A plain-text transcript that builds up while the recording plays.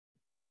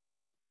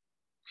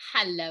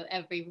Hello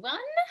everyone,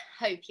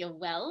 hope you're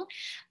well.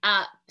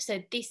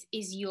 So this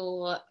is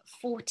your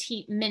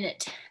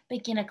 40-minute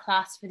beginner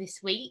class for this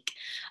week.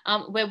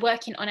 We're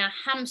working on our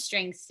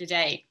hamstrings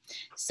today.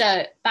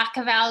 So back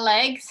of our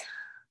legs,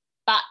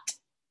 butt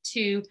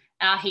to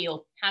our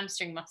heel,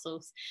 hamstring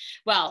muscles.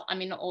 Well, I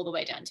mean not all the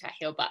way down to our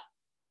heel, but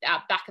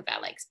our back of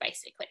our legs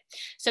basically.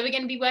 So we're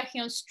going to be working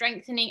on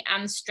strengthening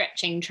and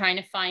stretching, trying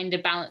to find a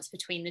balance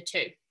between the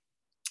two.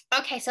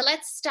 Okay, so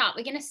let's start.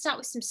 We're going to start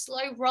with some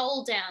slow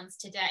roll downs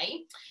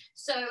today.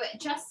 So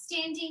just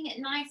standing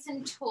nice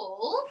and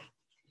tall.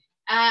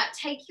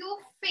 Take your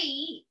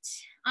feet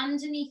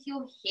underneath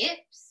your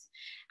hips,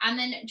 and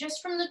then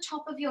just from the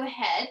top of your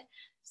head,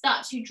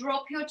 start to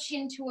drop your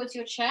chin towards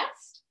your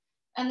chest,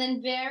 and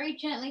then very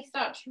gently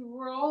start to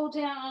roll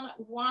down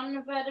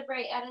one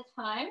vertebrae at a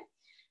time.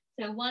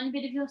 So one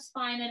bit of your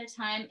spine at a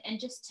time, and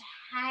just to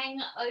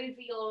hang over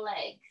your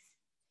legs.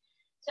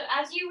 So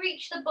as you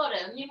reach the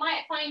bottom, you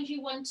might find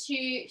you want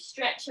to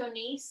stretch your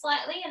knees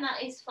slightly, and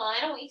that is fine.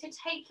 I want you to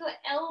take your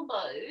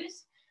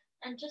elbows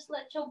and just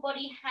let your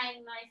body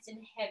hang nice and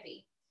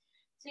heavy.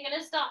 So you're going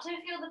to start to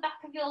feel the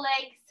back of your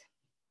legs.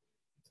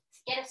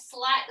 Get a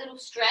slight little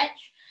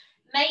stretch.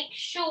 Make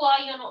sure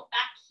you're not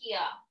back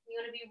here.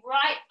 You want to be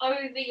right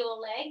over your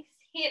legs,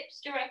 hips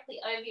directly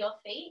over your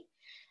feet,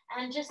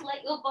 and just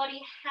let your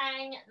body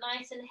hang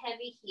nice and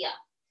heavy here.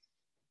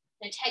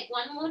 So take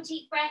one more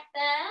deep breath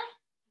there.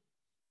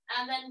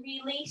 And then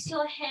release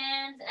your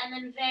hands, and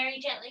then very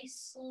gently,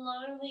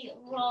 slowly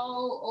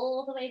roll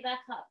all the way back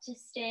up to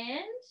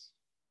stand.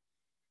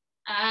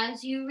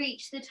 As you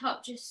reach the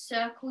top, just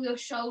circle your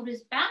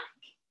shoulders back.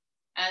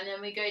 And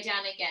then we go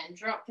down again.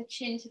 Drop the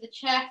chin to the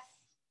chest.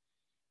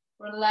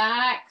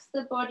 Relax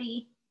the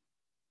body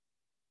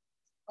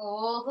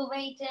all the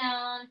way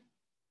down.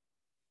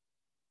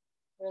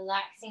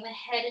 Relaxing the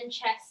head and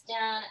chest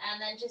down.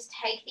 And then just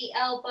take the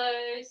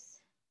elbows.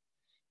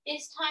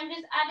 This time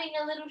just adding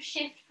a little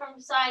shift from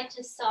side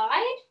to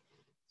side.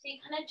 So you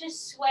kind of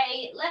just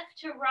sway left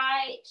to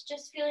right,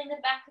 just feeling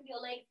the back of your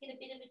legs get a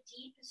bit of a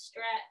deeper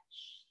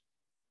stretch.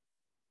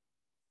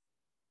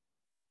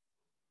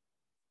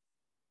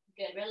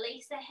 Good,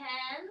 release the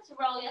hands,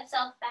 roll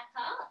yourself back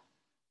up.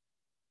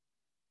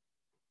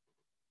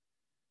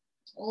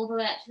 All the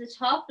way up to the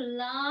top.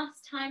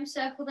 Last time,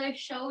 circle those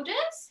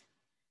shoulders.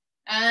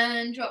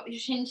 And drop your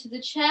chin to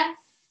the chest.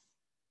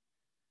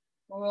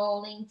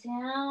 Rolling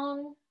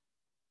down.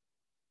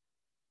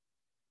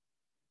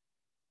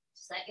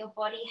 Let your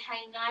body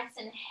hang nice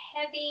and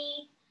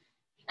heavy.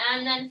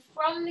 And then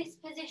from this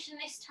position,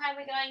 this time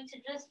we're going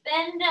to just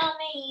bend our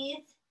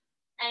knees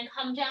and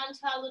come down to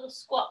our little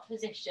squat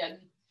position.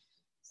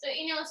 So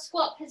in your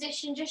squat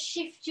position, just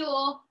shift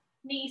your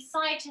knees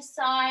side to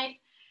side,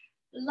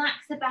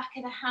 relax the back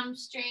of the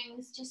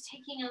hamstrings, just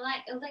taking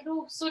a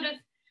little sort of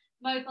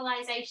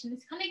mobilization.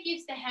 This kind of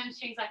gives the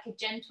hamstrings like a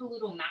gentle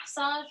little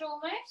massage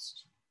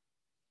almost.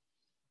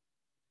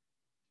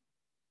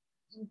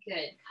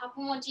 Good,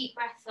 couple more deep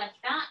breaths like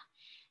that.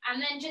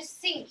 And then just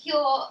sink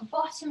your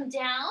bottom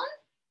down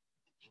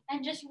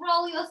and just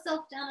roll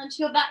yourself down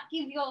onto your back.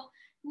 Give your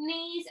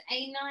knees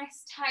a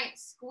nice tight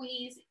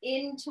squeeze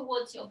in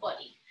towards your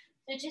body.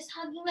 So just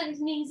hugging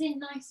those knees in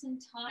nice and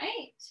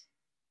tight.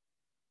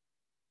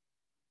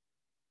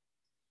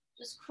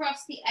 Just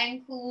cross the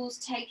ankles,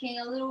 taking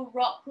a little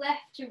rock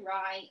left to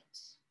right.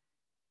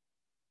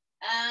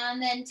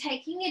 And then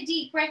taking a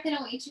deep breath, and I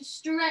want you to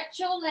stretch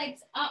your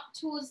legs up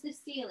towards the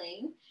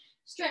ceiling.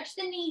 Stretch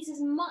the knees as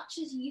much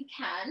as you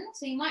can.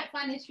 So you might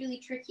find this really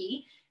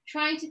tricky.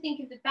 Trying to think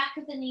of the back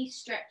of the knees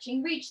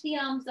stretching. Reach the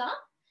arms up,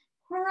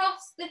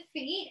 cross the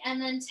feet, and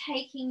then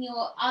taking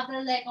your other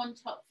leg on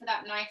top for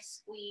that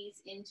nice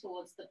squeeze in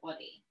towards the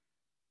body.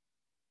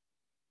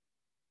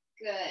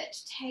 Good.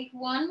 Take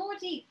one more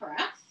deep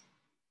breath.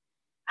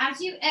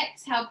 As you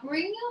exhale,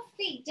 bring your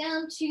feet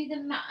down to the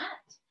mat.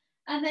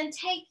 And then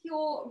take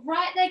your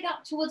right leg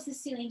up towards the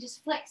ceiling,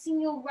 just flexing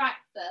your right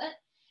foot.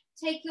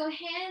 Take your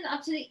hand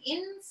up to the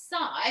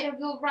inside of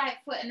your right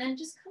foot, and then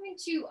just come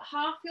into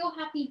half your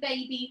happy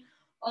baby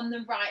on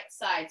the right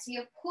side. So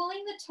you're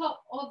pulling the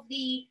top of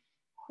the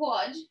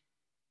quad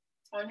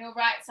on your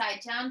right side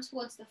down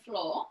towards the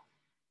floor,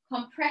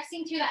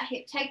 compressing through that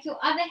hip. Take your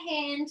other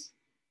hand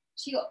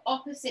to your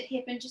opposite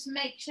hip and just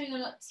make sure you're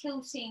not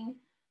tilting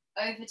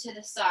over to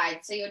the side.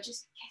 So you're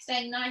just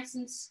staying nice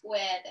and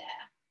square there.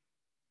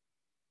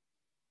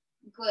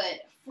 Good.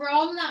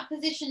 From that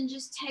position,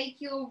 just take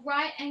your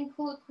right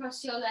ankle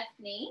across your left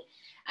knee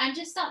and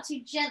just start to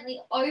gently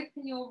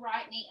open your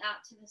right knee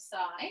out to the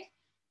side.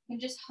 You can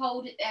just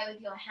hold it there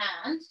with your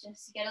hand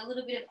just to get a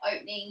little bit of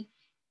opening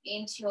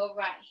into your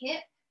right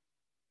hip.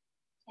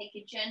 Take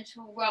a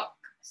gentle rock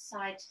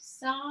side to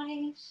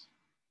side.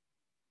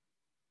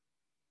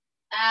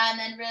 And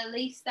then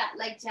release that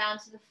leg down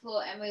to the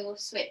floor, and we will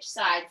switch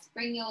sides.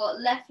 Bring your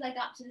left leg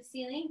up to the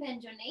ceiling,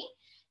 bend your knee.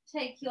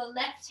 Take your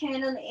left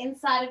hand on the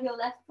inside of your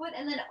left foot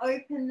and then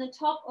open the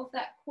top of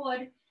that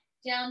quad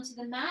down to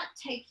the mat.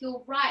 Take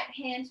your right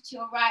hand to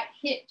your right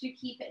hip to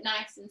keep it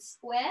nice and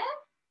square.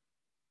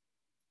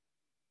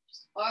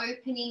 Just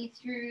opening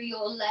through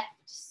your left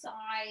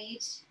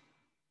side,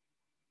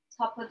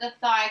 top of the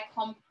thigh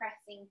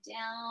compressing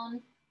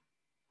down.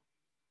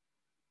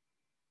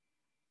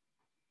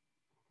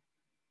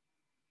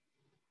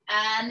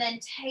 And then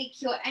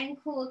take your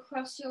ankle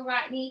across your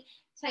right knee,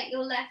 take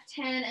your left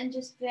hand and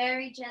just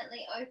very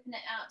gently open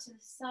it out to the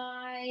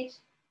side.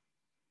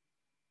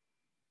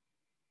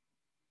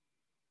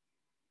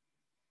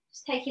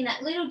 Just taking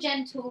that little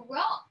gentle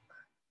rock.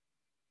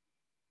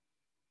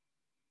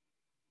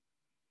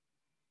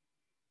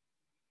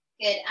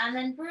 Good, and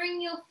then bring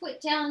your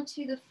foot down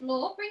to the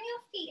floor. Bring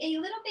your feet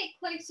a little bit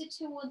closer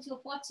towards your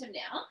bottom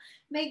now.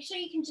 Make sure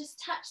you can just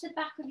touch the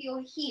back of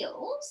your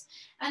heels.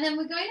 And then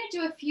we're going to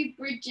do a few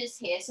bridges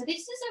here. So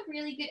this is a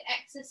really good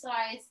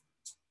exercise.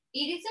 It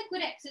is a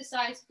good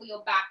exercise for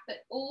your back, but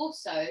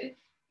also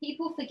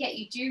people forget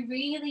you do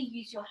really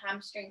use your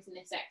hamstrings in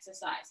this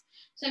exercise.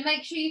 So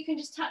make sure you can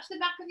just touch the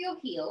back of your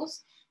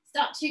heels.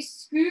 Start to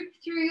scoop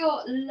through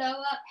your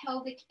lower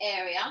pelvic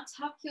area.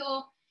 Tuck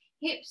your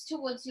hips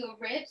towards your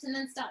ribs and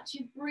then start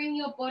to bring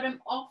your bottom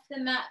off the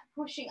mat,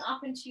 pushing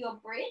up into your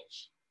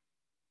bridge.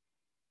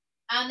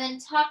 And then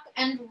tuck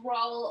and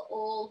roll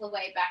all the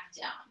way back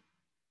down.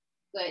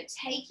 Good,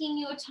 taking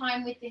your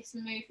time with this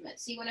movement.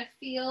 So you want to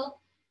feel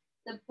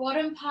the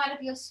bottom part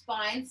of your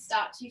spine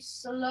start to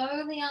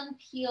slowly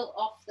unpeel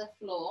off the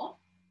floor.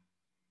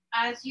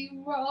 As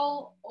you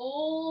roll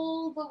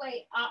all the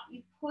way up,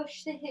 you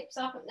push the hips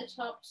up at the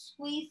top,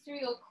 squeeze through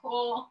your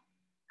core,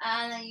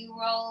 and then you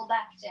roll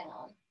back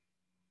down.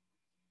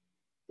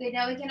 Good,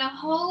 now we're gonna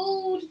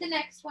hold the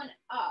next one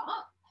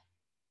up.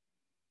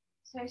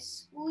 So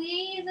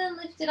squeeze and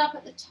lift it up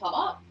at the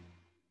top.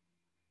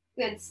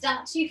 Good,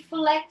 start to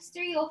flex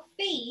through your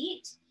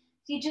feet.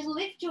 So you just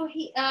lift your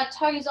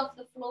toes off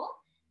the floor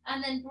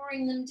and then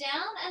bring them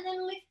down and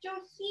then lift your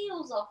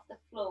heels off the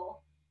floor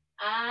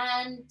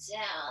and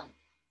down.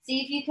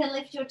 See if you can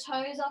lift your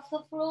toes off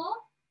the floor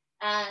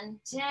and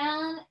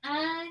down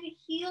and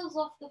heels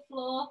off the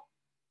floor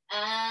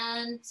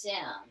and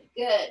down.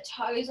 Good.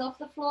 Toes off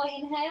the floor.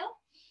 Inhale.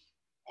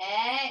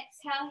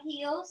 Exhale,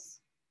 heels.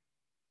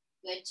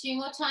 Good. 2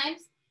 more times.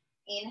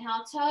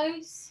 Inhale,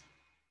 toes.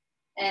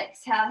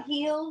 Exhale,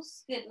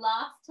 heels. Good.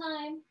 Last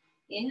time.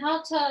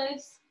 Inhale,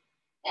 toes.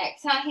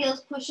 Exhale,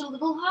 heels. Push a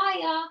little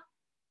higher.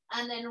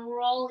 And then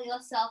roll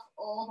yourself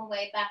all the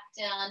way back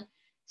down.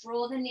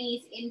 Draw the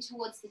knees in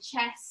towards the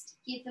chest.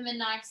 Give them a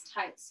nice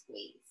tight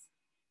squeeze.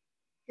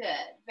 Good,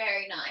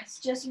 very nice.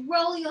 Just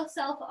roll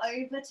yourself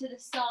over to the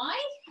side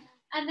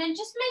and then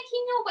just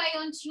making your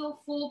way onto your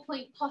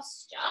 4-point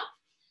posture.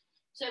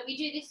 So we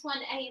do this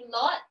one a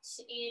lot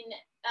in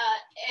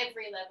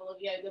every level of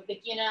yoga,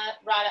 beginner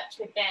right up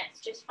to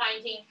advanced, just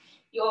finding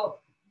your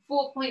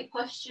 4-point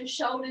posture,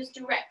 shoulders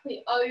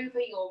directly over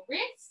your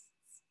wrists,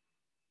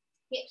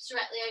 hips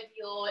directly over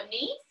your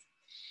knees.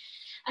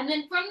 And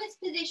then from this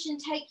position,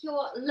 take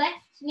your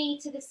left knee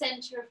to the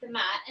center of the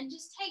mat and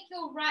just take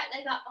your right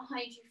leg up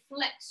behind you,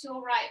 flex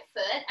your right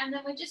foot, and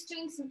then we're just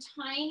doing some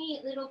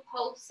tiny little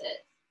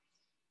pulses.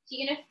 So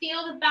you're gonna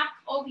feel the back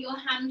of your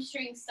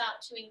hamstrings start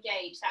to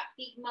engage, that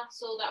big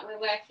muscle that we're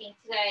working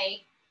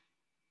today,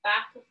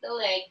 back of the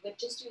leg. We're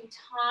just doing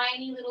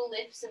tiny little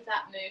lifts of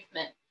that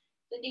movement.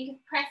 So think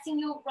of pressing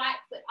your right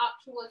foot up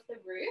towards the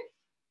roof.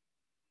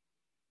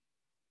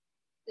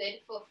 Good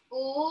for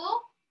 4,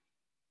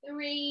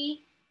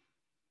 3,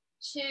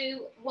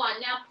 2,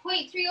 1. Now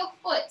point through your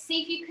foot.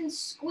 See if you can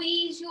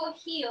squeeze your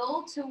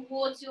heel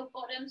towards your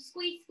bottom.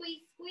 Squeeze, squeeze,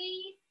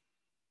 squeeze.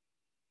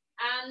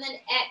 And then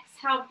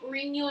exhale,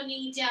 bring your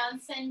knee down,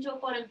 send your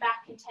bottom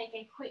back and take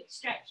a quick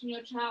stretch in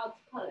your child's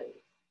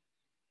pose.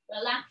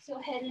 Relax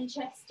your head and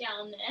chest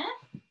down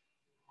there.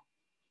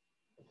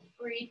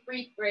 Breathe,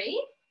 breathe, breathe.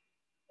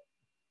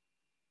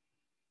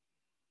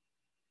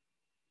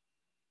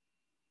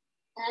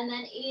 And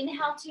then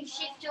inhale to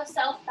shift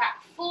yourself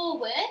back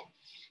forward.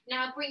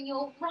 Now bring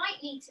your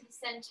right knee to the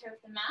center of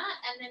the mat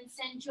and then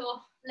send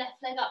your left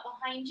leg up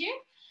behind you.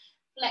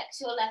 Flex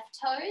your left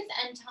toes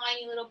and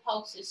tiny little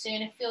pulses. So you're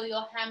going to feel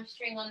your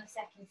hamstring on the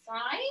second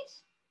side.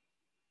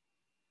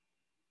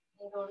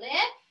 Little lift.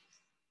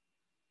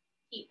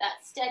 Keep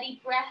that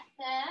steady breath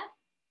there.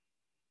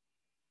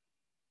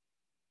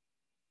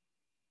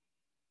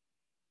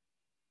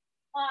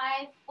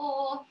 Five,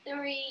 4,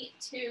 3,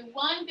 2,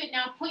 1. Good.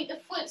 Now point the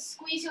foot,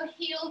 squeeze your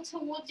heel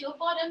towards your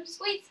bottom.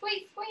 Squeeze,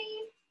 squeeze,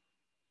 squeeze.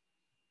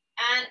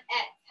 And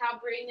exhale,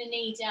 bring the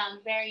knee down.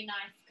 Very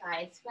nice,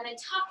 guys. We're going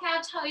to tuck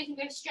our toes and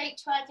go straight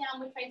to our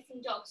downward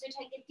facing dog. So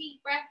take a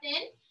deep breath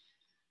in,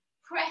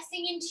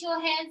 pressing into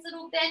your hands,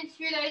 little bend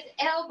through those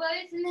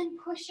elbows, and then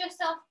push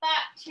yourself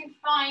back to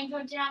find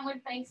your downward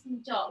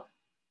facing dog.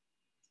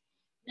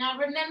 Now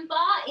remember,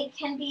 it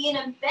can be in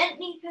a bent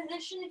knee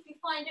position if you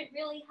find it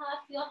really hard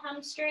for your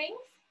hamstrings.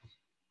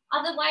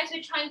 Otherwise,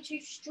 we're trying to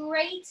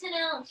straighten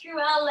out through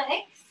our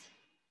legs.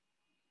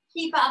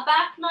 Keep our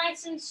back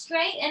nice and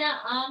straight and our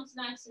arms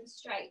nice and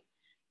straight.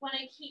 Want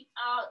to keep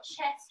our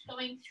chest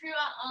going through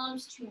our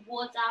arms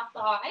towards our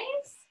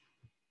thighs.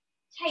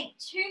 Take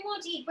 2 more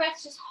deep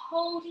breaths, just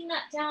holding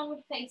that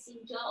downward facing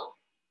dog.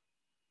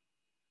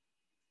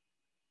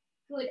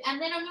 Good.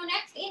 And then on your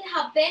next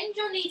inhale, bend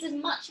your knees as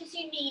much as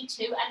you need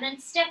to, and then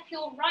step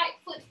your right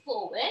foot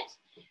forward.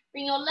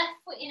 Bring your left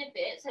foot in a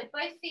bit, so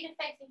both feet are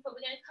facing forward.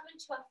 We're going to come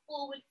into a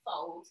forward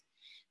fold.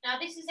 Now,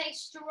 this is a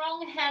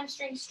strong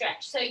hamstring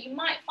stretch, so you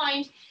might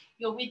find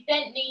you're with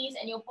bent knees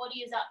and your body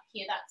is up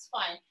here. That's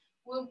fine.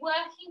 We're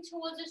working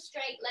towards a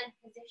straight leg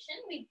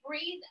position. We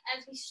breathe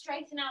as we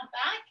straighten our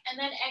back, and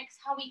then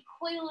exhale, we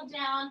coil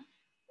down,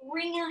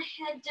 bring our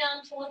head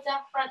down towards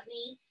our front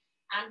knee,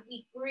 and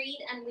we breathe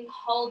and we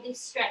hold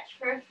this stretch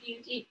for a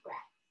few deep breaths.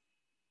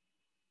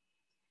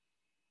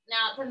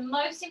 Now, the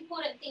most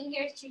important thing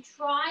here is to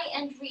try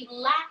and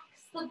relax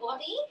the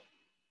body.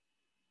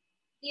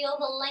 Feel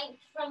the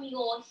length from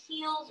your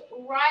heels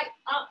right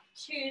up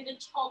to the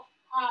top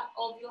part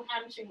of your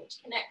hamstring, which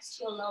connects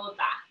to your lower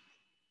back.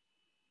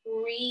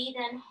 Breathe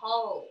and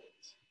hold.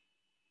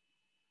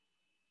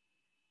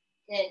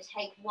 Good.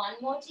 Take one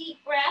more deep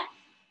breath.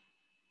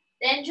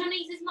 Bend your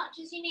knees as much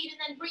as you need, and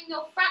then bring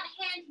your front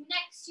hand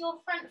next to your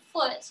front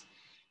foot,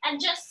 and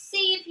just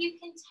see if you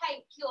can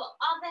take your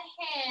other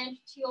hand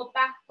to your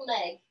back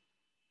leg.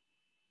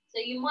 So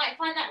you might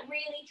find that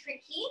really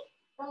tricky.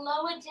 The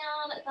lower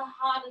down, the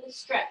harder the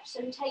stretch.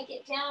 So take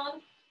it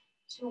down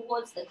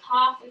towards the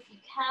calf if you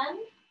can.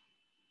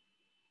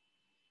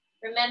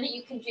 Remember,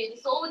 you can do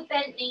this all with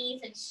bent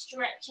knees and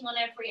stretching on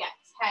every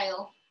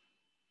exhale.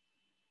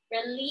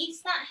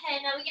 Release that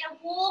hand. Now we're going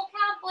to walk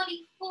our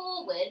body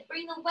forward.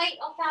 Bring the weight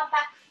off our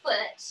back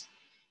foot.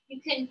 You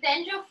can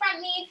bend your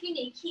front knee if you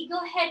need. Keep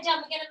your head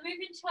down. We're going to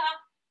move into our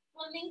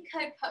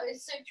flamenco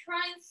pose. So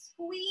try and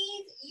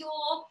squeeze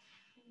your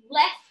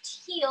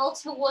left heel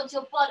towards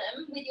your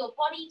bottom with your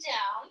body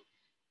down.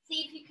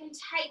 See if you can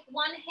take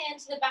one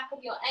hand to the back of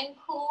your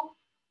ankle.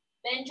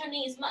 Bend your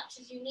knee as much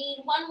as you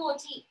need. One more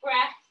deep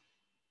breath.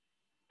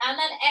 And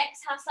then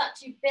exhale, start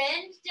to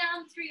bend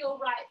down through your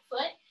right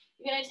foot.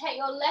 You're going to take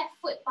your left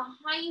foot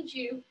behind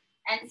you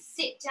and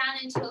sit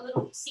down into a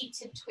little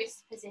seated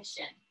twist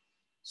position.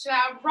 So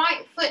our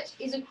right foot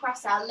is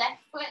across our left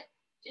foot,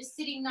 just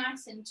sitting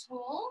nice and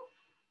tall.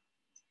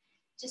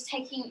 Just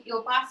taking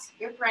your basket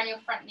grip around your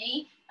front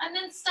knee, and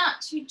then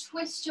start to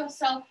twist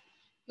yourself,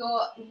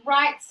 your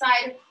right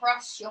side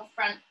across your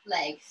front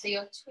leg. So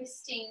you're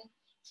twisting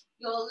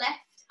your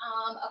left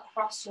arm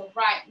across your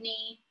right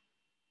knee.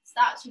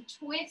 Start to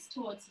twist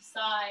towards the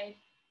side.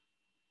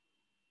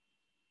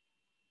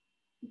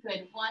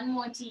 Good. One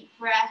more deep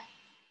breath.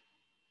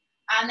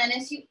 And then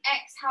as you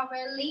exhale,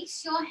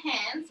 release your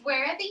hands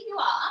wherever you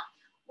are.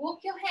 Walk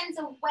your hands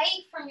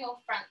away from your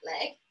front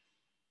leg.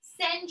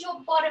 Send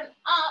your bottom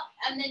up,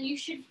 and then you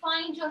should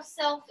find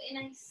yourself in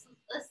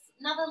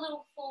another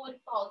little forward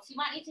fold. So you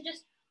might need to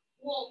just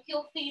walk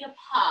your feet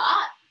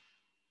apart.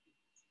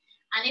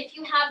 And if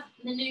you have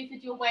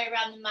maneuvered your way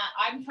around the mat,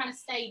 I'm trying to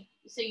stay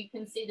so you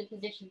can see the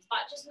positions,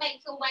 but just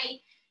make your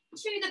way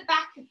to the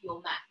back of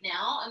your mat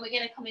now, and we're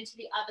going to come into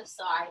the other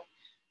side.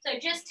 So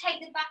just take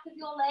the back of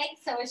your leg.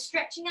 So we're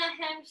stretching our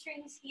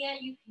hamstrings here.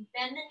 You can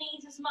bend the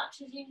knees as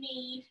much as you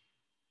need.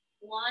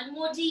 One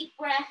more deep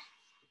breath.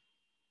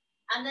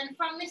 And then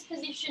from this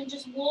position,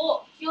 just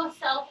walk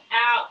yourself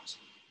out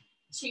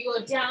to your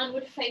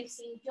downward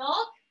facing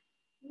dog.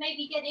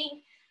 Maybe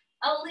getting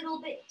a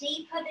little bit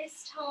deeper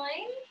this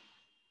time.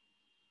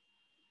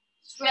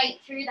 Straight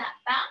through that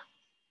back.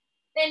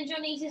 Bend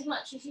your knees as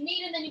much as you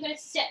need, and then you're going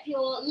to step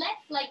your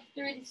left leg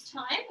through this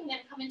time. We're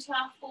going to come into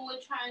our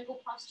forward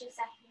triangle posture,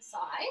 second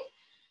side.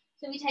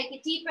 So we take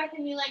a deep breath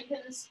and we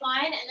lengthen the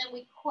spine, and then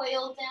we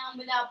coil down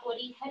with our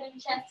body, head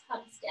and chest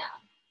comes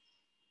down.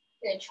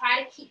 Good.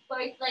 Try to keep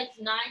both legs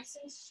nice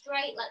and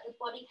straight, let the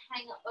body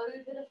hang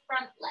over the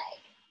front leg.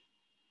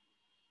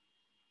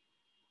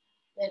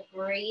 Good.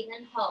 Breathe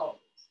and hold.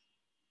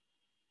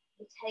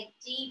 We take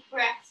deep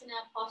breaths in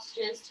our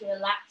postures to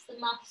relax the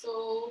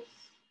muscles.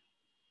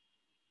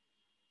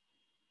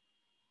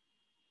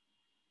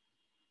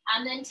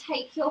 And then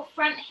take your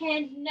front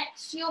hand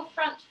next to your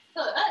front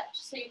foot.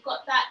 So you've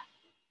got that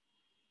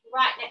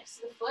right next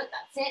to the foot,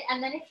 that's it.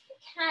 And then if you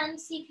can,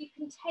 see if you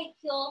can take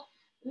your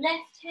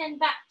left hand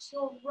back to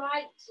your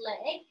right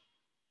leg.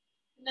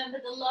 Remember,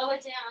 the lower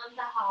down,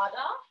 the harder.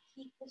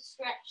 Keep the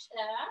stretch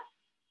there.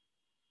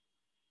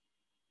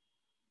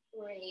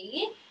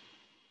 Breathe.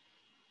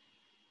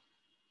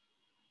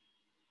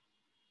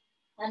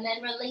 And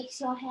then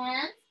release your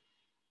hands.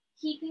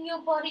 Keeping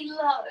your body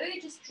low,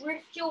 just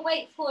drift your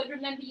weight forward.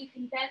 Remember, you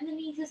can bend the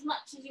knees as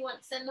much as you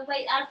want. Send the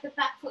weight out of the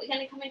back foot. We're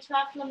going to come into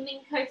our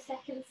flamenco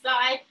second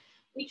side.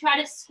 We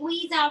try to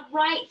squeeze our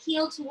right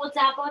heel towards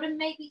our bottom,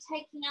 maybe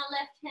taking our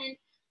left hand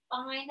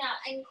behind our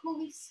ankle.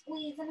 We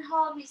squeeze and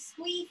hold, we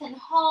squeeze and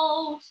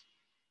hold.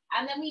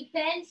 And then we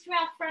bend through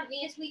our front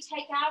knee as we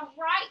take our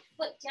right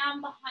foot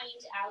down behind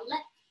our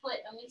left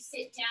foot, and we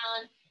sit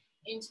down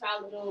into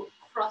our little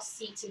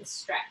cross-seated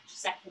stretch,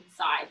 second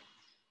side.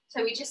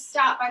 So we just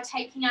start by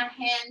taking our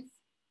hands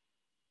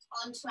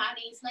onto our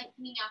knees,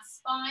 lengthening our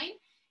spine,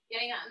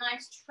 getting that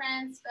nice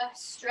transverse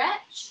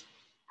stretch.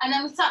 And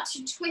then we start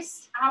to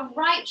twist our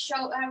right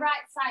shoulder, our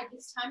right side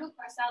this time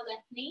across our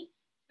left knee,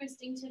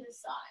 twisting to the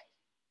side.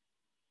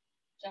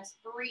 Just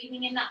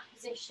breathing in that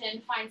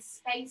position. Find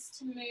space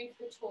to move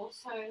the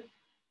torso.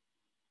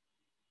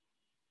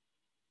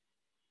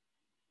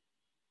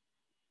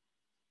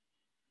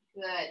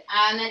 Good.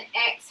 And then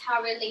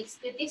exhale, release.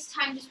 Good. This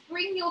time, just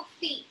bring your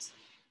feet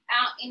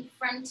out in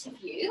front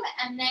of you.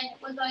 And then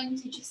we're going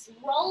to just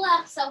roll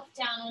ourselves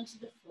down onto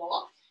the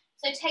floor.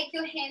 So take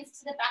your hands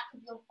to the back of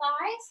your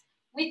thighs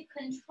with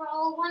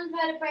control, one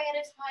vertebrae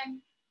at a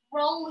time.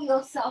 Roll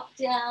yourself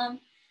down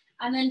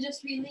and then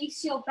just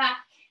release your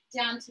back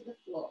down to the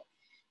floor.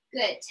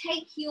 Good.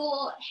 Take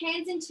your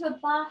hands into a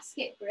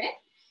basket grip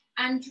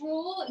and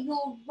draw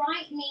your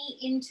right knee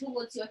in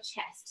towards your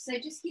chest. So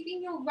just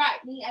giving your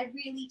right knee a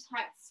really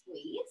tight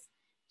squeeze.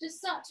 Just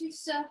start to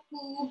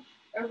circle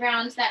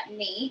around that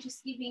knee,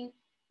 just giving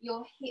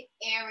your hip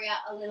area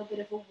a little bit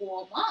of a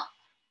warm up.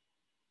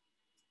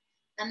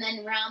 And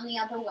then round the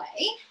other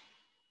way.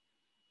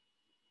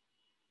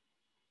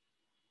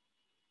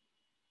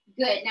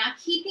 Good. Now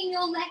keeping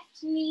your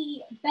left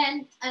knee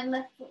bent and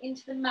left foot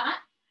into the mat.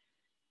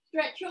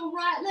 Stretch your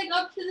right leg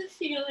up to the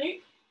ceiling.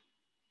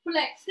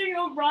 Flex through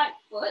your right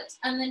foot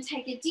and then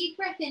take a deep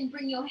breath in.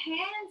 Bring your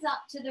hands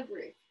up to the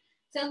roof.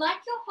 So like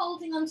you're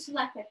holding onto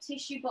like a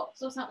tissue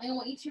box or something, I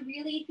want you to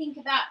really think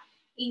about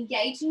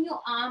engaging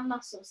your arm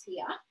muscles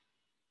here.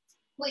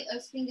 Point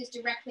those fingers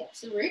directly up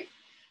to the roof.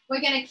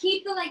 We're going to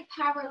keep the leg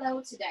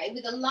parallel today.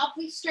 With a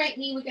lovely straight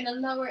knee, we're going to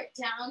lower it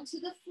down to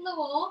the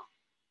floor.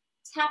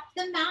 Tap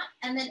the mat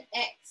and then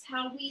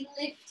exhale. We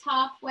lift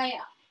halfway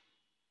up.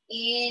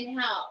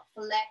 Inhale,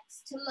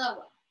 flex to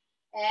lower.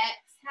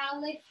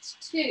 Exhale,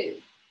 lift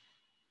 2.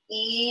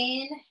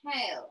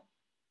 Inhale.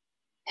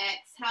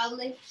 Exhale,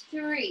 lift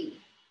 3.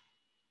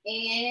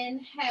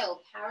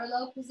 Inhale,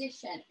 parallel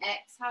position.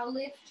 Exhale,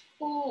 lift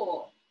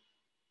 4.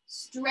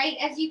 Straight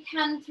as you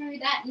can through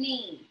that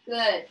knee.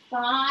 Good.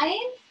 5.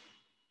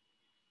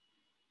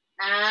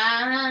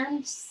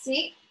 And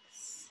 6.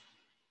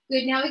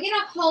 Good. Now we're going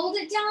to hold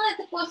it down at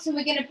the bottom.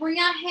 We're going to bring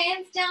our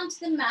hands down to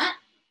the mat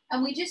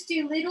and we just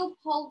do little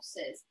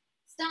pulses.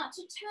 Start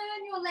to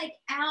turn your leg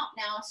out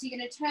now. So you're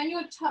going to turn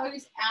your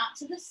toes out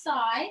to the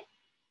side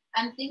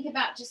and think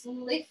about just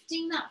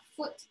lifting that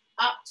foot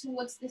up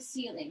towards the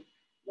ceiling.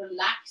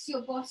 Relax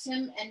your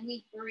bottom and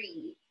we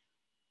breathe.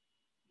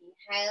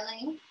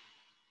 Inhaling.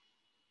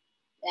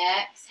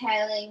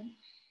 Exhaling.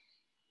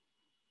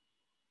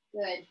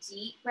 Good.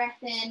 Deep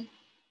breath in.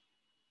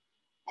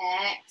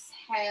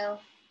 Exhale.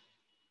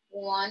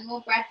 One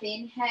more breath.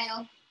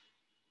 Inhale.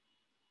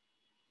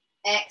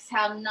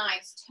 Exhale.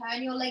 Nice.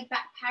 Turn your leg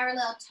back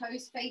parallel,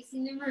 toes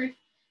facing the roof.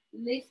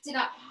 Lift it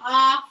up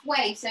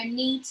halfway. So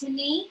knee to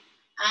knee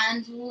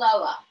and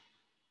lower.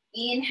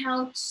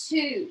 Inhale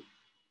 2.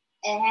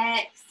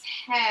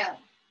 Exhale.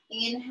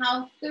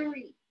 Inhale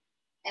 3.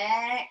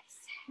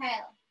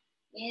 Exhale.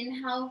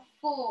 Inhale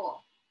 4.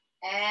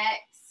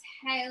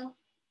 Exhale.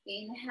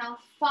 Inhale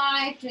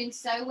 5. Doing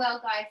so well,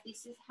 guys.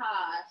 This is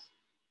hard.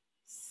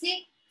 6.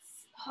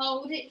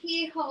 Hold it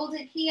here. Hold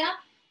it here.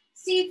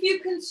 See if you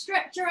can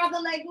stretch your other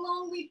leg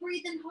long. We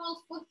breathe and hold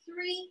for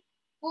 3,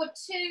 for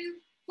 2,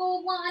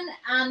 for 1,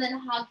 and then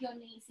hug your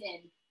knees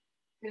in.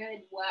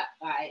 Good work,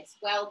 guys.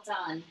 Well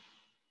done.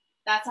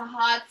 That's a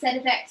hard set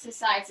of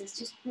exercises.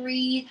 Just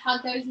breathe,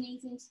 hug those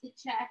knees into the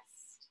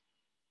chest.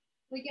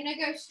 We're going to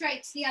go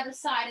straight to the other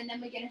side and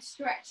then we're going to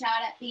stretch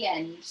out at the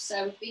end.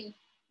 So we've been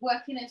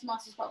working those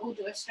muscles, but we'll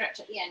do a stretch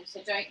at the end,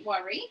 so don't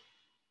worry.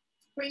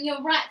 Bring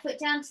your right foot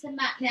down to the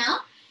mat now.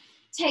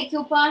 Take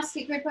your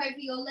basket grip over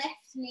your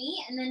left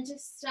knee and then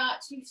just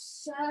start to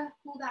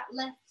circle that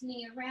left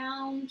knee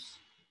around.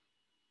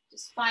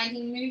 Just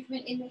finding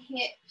movement in the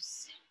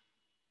hips.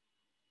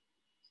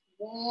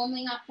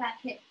 Warming up that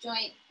hip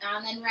joint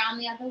and then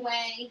round the other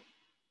way.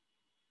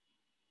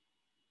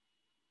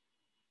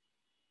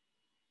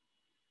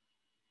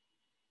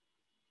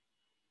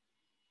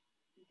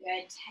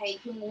 Good.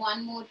 Taking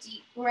one more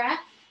deep breath.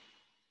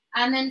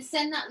 And then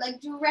send that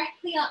leg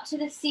directly up to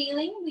the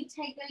ceiling. We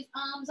take those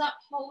arms up,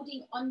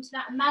 holding onto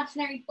that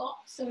imaginary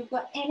box. So we've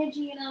got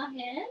energy in our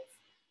hands.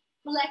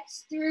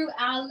 Flex through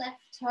our left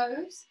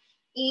toes.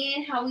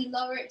 Inhale, we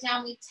lower it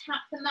down. We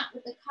tap the mat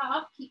with the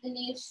calf. Keep the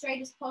knee as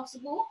straight as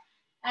possible.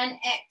 And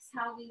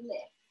exhale, we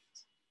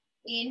lift.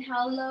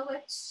 Inhale,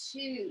 lower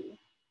 2.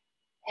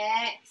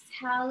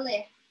 Exhale,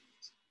 lift.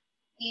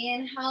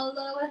 Inhale,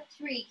 lower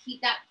 3.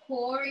 Keep that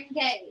core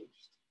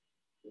engaged.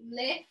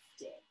 Lift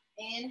it.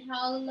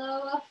 Inhale,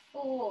 lower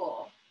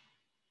 4.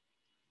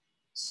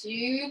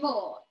 2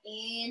 more.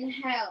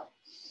 Inhale.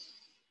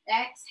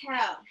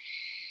 Exhale.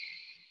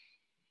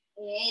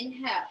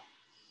 Inhale.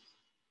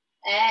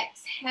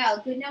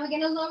 Exhale. Good. Now we're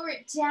going to lower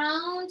it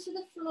down to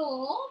the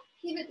floor.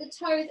 Pivot the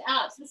toes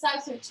out to the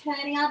side. So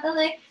turning out the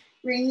leg.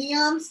 Bring the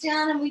arms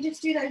down and we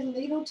just do those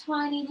little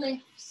tiny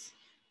lifts.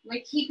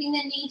 We're keeping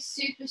the knee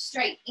super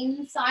straight.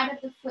 Inside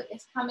of the foot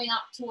is coming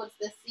up towards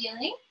the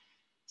ceiling.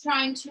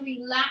 Trying to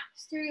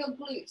relax through your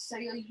glutes. So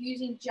you're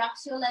using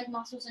just your leg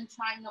muscles and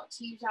trying not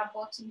to use our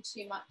bottom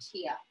too much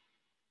here.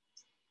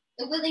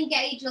 It will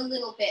engage a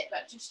little bit,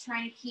 but just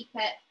trying to keep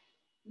it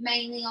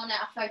mainly on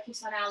our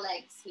focus on our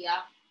legs here.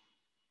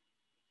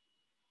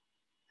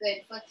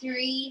 Good. For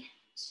 3,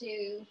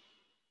 2,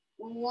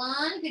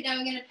 1. Good. Now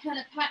we're going to turn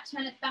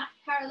it back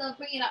parallel,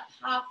 bring it up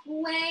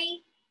halfway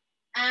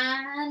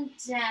and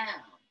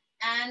down.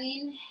 And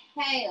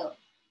inhale.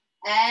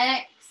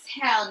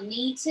 Exhale,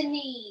 knee to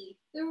knee.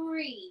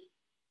 3.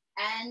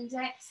 And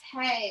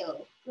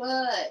exhale.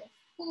 Good.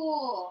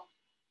 4.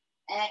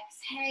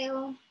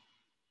 Exhale.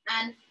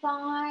 And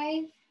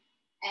 5.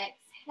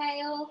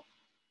 Exhale.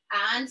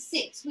 And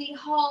 6. We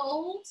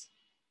hold.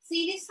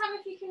 See, this time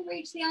if you can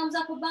reach the arms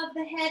up above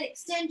the head,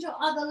 extend your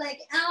other leg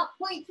out,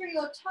 point through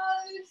your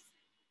toes,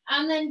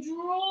 and then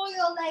draw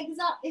your legs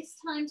up. This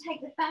time,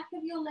 take the back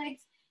of your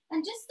legs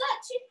and just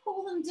start to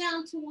pull them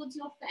down towards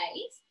your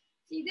face.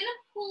 So you're going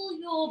to pull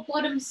your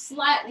bottom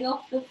slightly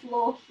off the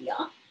floor here.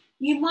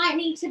 You might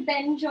need to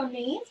bend your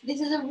knees.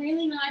 This is a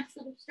really nice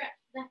little stretch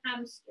for the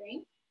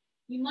hamstring.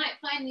 You might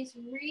find this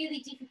really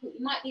difficult.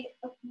 You might be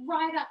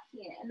right up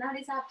here, and that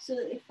is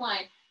absolutely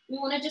fine. We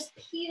want to just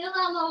peel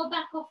our lower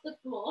back off the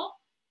floor.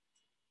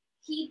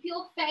 Keep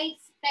your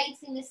face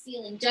facing the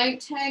ceiling. Don't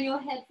turn your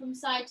head from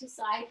side to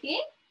side here.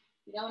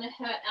 You don't want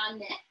to hurt our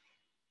neck.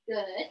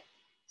 Good.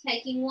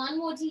 Taking one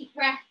more deep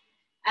breath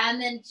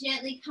and then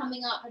gently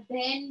coming up.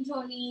 Bend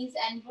your knees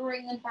and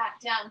bring them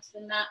back down to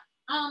the mat.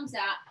 Arms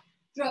out.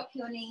 Drop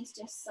your knees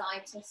just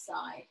side to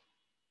side.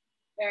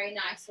 Very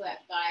nice work,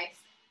 guys.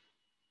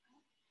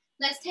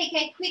 Let's take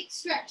a quick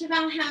stretch of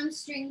our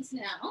hamstrings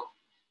now.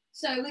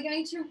 So we're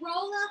going to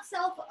roll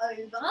ourselves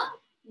over,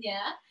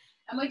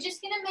 and we're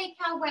just going to make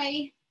our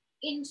way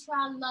into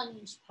our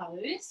lunge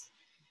pose,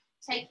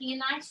 taking a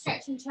nice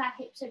stretch into our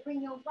hips. So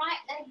bring your right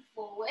leg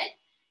forward,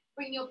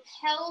 bring your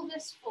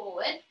pelvis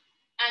forward,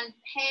 and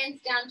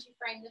hands down to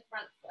frame the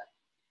front foot.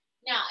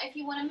 Now, if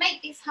you want to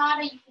make this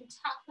harder, you can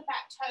tuck the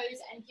back toes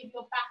and give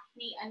your back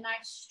knee a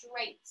nice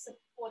straight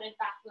supported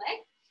back leg,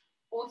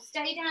 or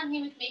stay down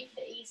here with me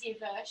for the easier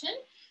version.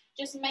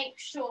 Just make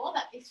sure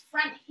that this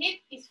front hip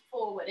is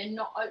forward and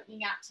not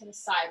opening out to the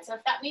side. So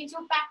if that means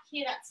you're back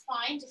here, that's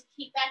fine. Just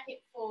keep that hip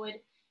forward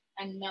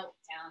and melt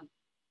down.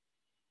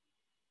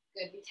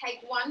 Good. We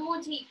take one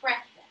more deep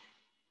breath there.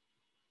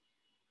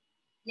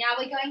 Now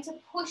we're going to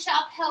push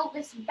our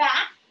pelvis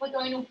back. We're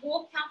going to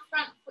walk our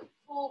front foot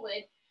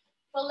forward,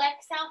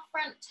 flex our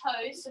front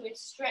toes, so we're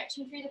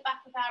stretching through the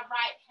back of our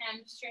right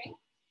hamstring.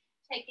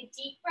 Take a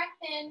deep breath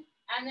in,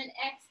 and then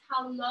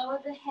exhale, lower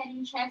the head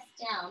and chest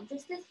down,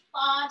 just as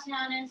far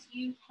down as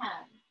you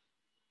can.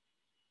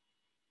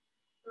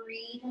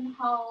 Breathe and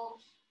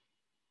hold.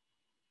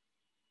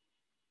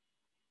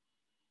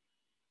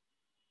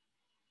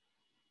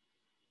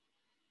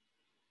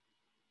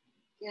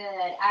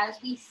 Good. As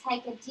we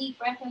take a deep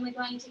breath in, we're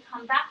going to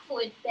come back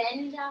forward,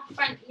 bend our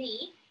front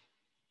knee.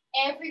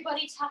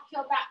 Everybody tuck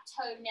your back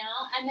toe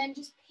now, and then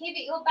just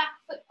pivot your back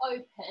foot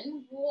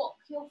open. Walk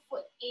your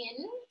foot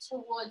in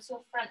towards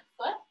your front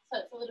foot, so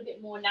it's a little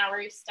bit more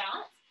narrow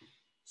stance.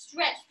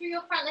 Stretch through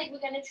your front leg. We're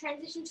going to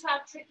transition to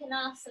our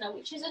Trikonasana,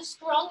 which is a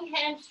strong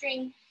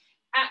hamstring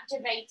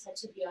activator,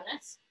 to be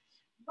honest.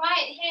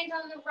 Right hand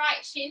on the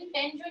right shin,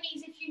 bend your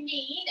knees if you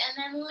need,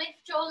 and then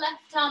lift your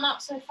left arm up.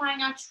 So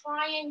find our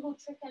triangle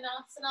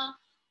Trikonasana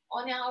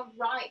on our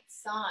right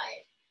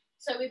side.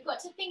 So we've got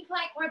to think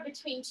like we're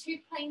between two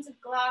planes of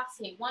glass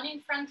here, one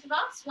in front of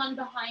us, one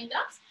behind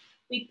us.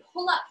 We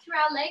pull up through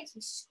our legs,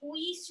 we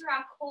squeeze through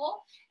our core,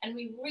 and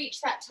we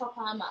reach that top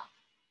arm up.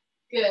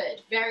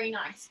 Good, very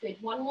nice, good.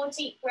 One more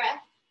deep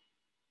breath.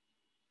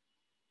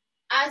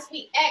 As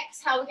we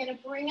exhale, we're going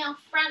to bring our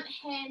front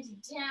hand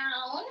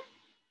down,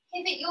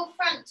 pivot your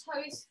front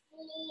toes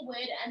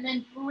forward, and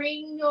then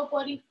bring your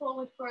body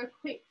forward for a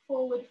quick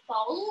forward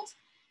fold.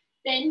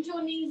 Bend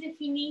your knees if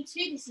you need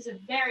to. This is a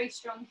very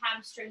strong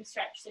hamstring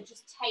stretch, so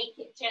just take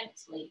it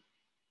gently.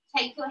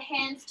 Take your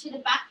hands to the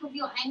back of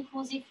your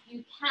ankles if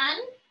you can,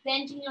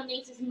 bending your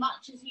knees as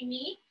much as you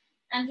need,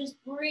 and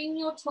just bring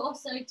your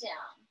torso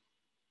down.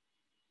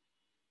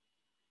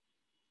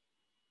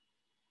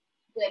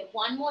 Good,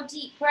 one more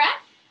deep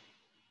breath.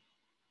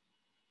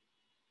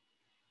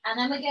 And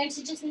then we're going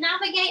to just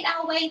navigate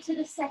our way to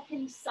the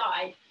second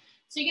side.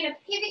 So you're going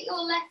to pivot your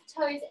left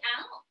toes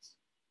out.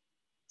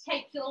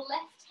 Take your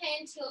left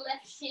hand to your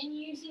left shin,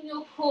 using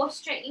your core,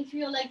 straightening through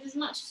your legs as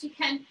much as you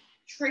can.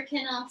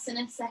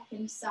 Trikonasana,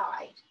 second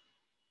side.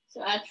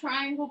 So our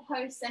triangle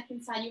pose,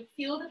 second side. You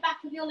feel the back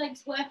of your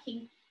legs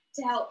working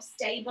to help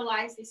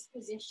stabilize this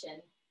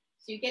position.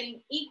 So you're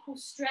getting equal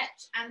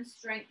stretch and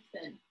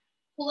strengthen.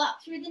 Pull up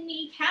through the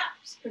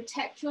kneecaps,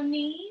 protect your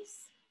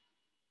knees.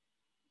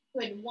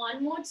 Good,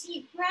 one more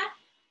deep breath.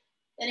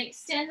 Then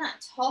extend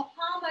that top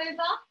arm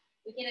over.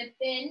 We're going to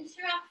bend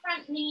through our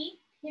front knee,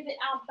 pivot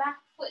our back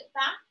foot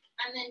back,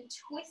 and then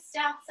twist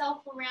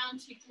ourselves around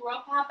to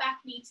drop our back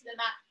knee to the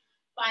mat,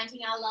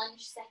 finding our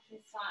lunge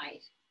second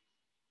side.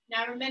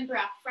 Now remember,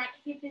 our front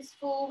hip is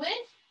forward,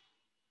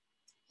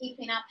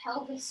 keeping our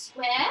pelvis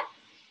square.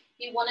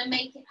 You want to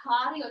make it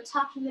harder, you're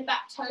tucking the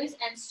back toes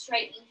and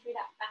straightening through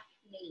that back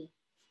knee.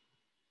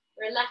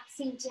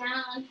 Relaxing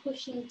down,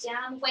 pushing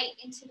down, weight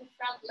into the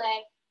front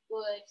leg.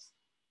 Good.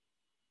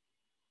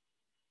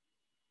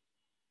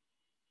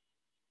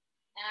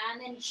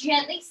 And then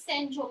gently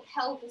send your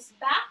pelvis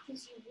back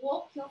as you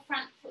walk your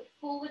front foot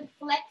forward.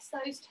 Flex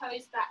those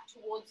toes back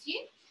towards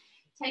you.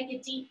 Take a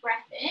deep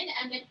breath in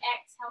and then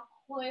exhale.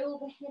 Coil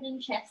the head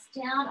and chest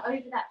down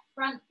over that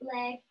front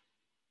leg.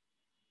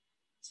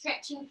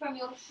 Stretching from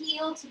your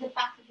heel to the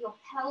back of your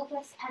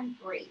pelvis and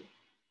breathe.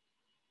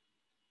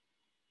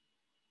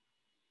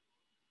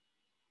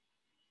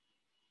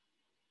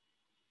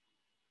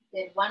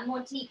 Good. One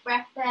more deep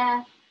breath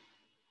there.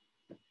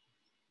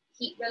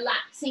 Keep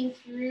relaxing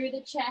through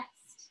the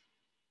chest.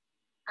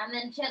 And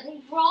then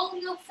gently roll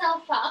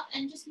yourself up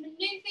and just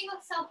maneuver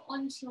yourself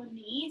onto your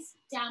knees,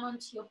 down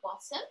onto your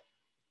bottom.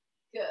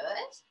 Good.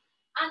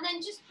 And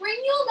then just bring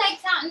your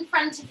legs out in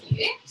front of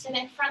you. So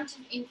they're in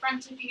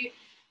front of you,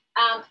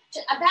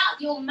 about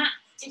your mat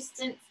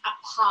distance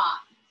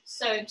apart.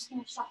 So I'm just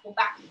going to shuffle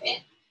back a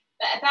bit,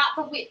 but about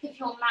the width of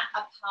your mat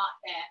apart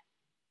there.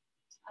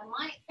 I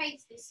might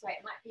face this way.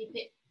 It might be a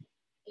bit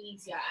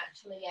easier,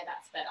 actually. Yeah,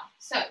 that's better.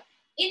 So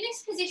in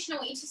this position, I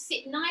want you to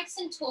sit nice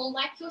and tall,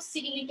 like you're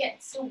sitting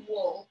against a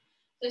wall.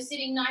 So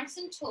sitting nice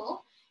and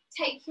tall.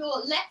 Take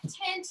your left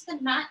hand to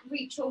the mat,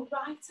 reach your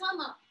right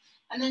arm up,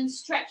 and then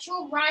stretch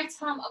your right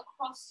arm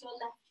across your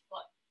left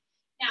foot.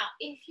 Now,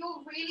 if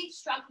you're really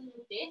struggling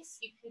with this,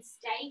 you can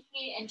stay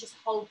here and just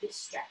hold this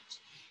stretch.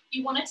 If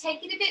you want to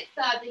take it a bit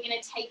further, you're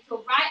going to take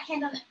your right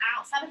hand on the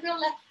outside of your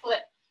left foot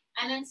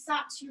and then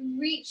start to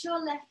reach your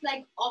left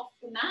leg off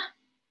the mat,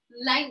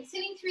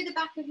 lengthening through the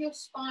back of your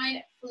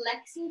spine,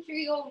 flexing through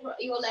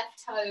your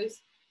left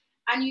toes,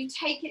 and you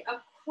take it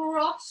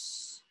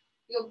across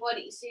your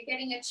body. So you're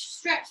getting a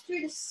stretch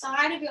through the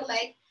side of your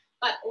leg,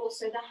 but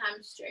also the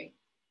hamstring.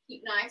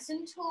 Keep nice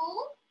and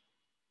tall.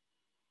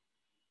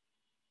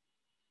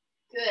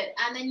 Good.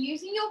 And then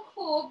using your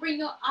core, bring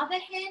your other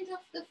hand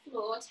off the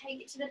floor,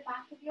 take it to the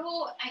back of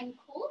your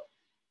ankle.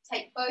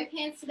 Take both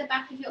hands to the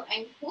back of your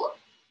ankle.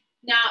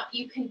 Now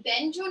you can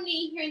bend your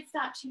knee here and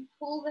start to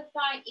pull the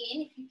thigh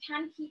in. If you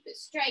can keep it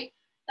straight,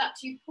 start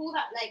to pull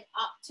that leg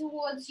up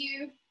towards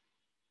you.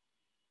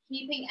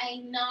 Keeping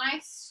a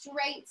nice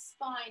straight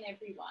spine,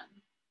 everyone.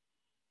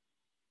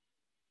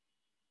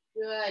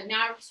 Good.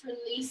 Now just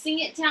releasing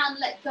it down.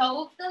 Let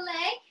go of the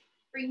leg.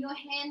 Bring your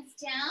hands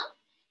down.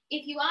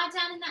 If you are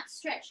down in that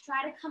stretch,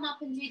 try to come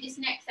up and do this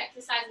next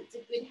exercise. It's a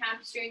good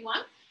hamstring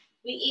one.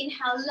 We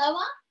inhale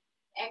lower.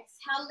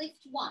 Exhale,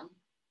 lift one.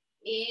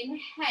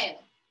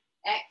 Inhale.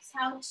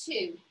 Exhale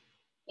two.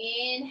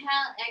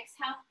 Inhale.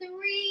 Exhale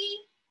three.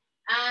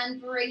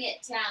 And bring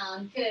it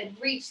down. Good.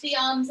 Reach the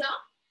arms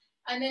up.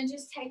 And then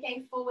just take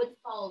a forward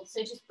fold.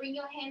 So just bring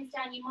your hands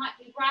down. You might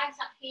be right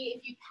up here.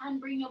 If you can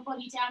bring your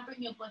body down,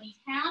 bring your body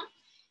down.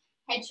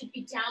 Head should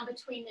be down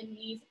between the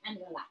knees and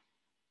relax.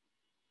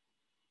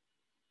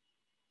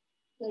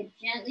 So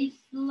gently,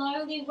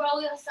 slowly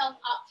roll yourself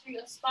up through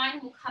your spine.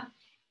 We'll come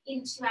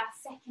into our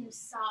second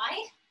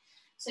side.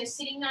 So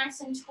sitting nice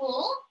and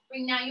tall.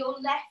 Bring now your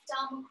left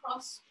arm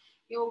across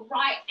your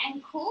right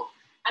ankle.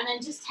 And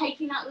then just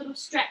taking that little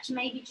stretch,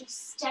 maybe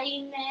just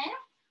staying there.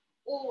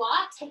 Or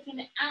taking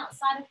it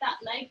outside of that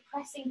leg,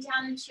 pressing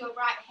down into your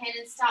right hand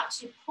and start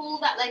to pull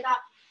that leg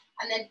up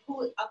and then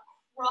pull it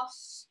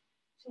across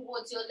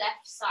towards your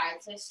left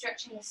side. So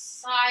stretching the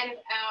side of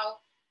our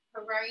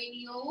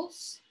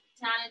peroneals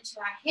down into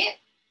our hip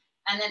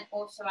and then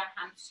also our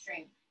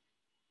hamstring.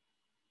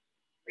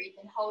 Breathe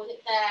and hold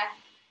it there.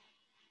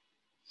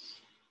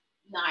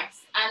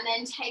 Nice. And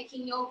then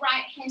taking your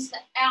right hand to the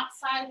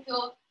outside of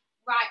your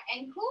right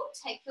ankle,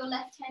 take your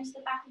left hand to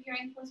the back of your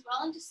ankle as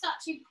well and just start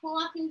to pull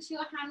up into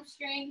your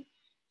hamstring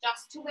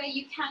just to where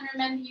you can.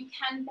 Remember, you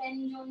can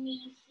bend your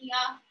knee here.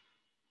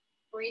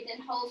 Breathe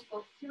and hold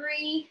for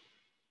 3,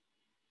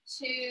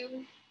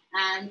 2,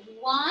 and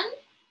 1.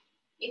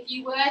 If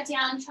you were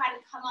down, try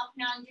to come up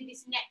now and do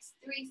this next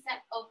 3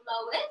 sets of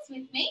lowers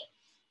with me.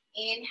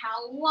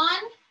 Inhale 1,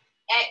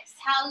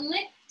 exhale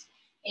lift.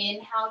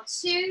 Inhale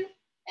 2,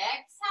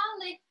 exhale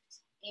lift.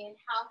 Inhale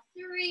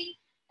 3,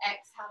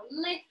 exhale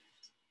lift.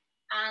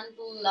 And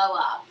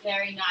lower.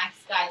 Very nice,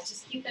 guys.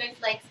 Just give those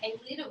legs a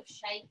little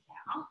shake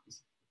out.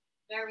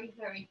 Very,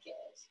 very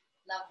good.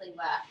 Lovely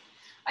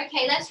work.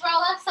 Okay, let's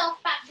roll ourselves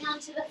back down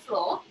to the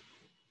floor.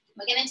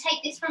 We're going to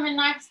take this from a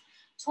nice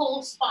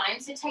tall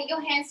spine. So take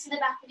your hands to the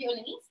back of your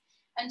knees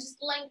and just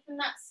lengthen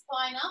that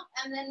spine up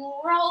and then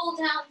roll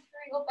down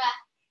through your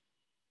back.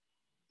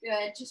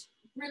 Good. Just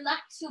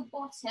relax your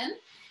bottom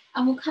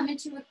and we'll come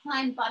into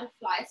reclined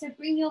butterfly. So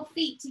bring your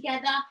feet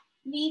together.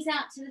 Knees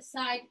out to the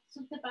side,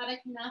 Supta Baddha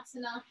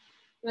Konasana.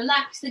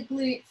 Relax the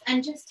glutes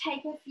and just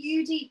take a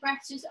few deep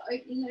breaths, just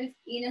opening those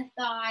inner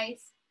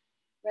thighs,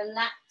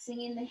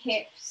 relaxing in the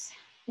hips.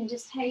 And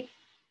just take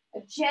a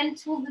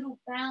gentle little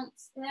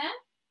bounce there.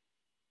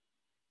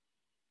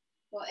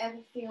 Whatever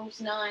feels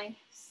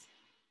nice.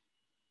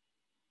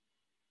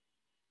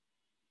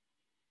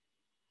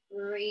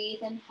 Breathe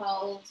and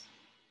hold.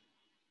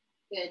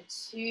 Good.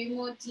 2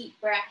 more deep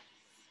breaths.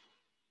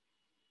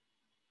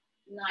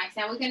 Nice.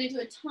 Now we're going to do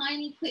a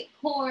tiny quick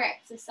core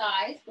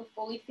exercise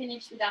before we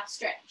finish with our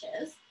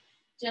stretches,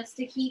 just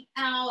to keep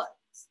our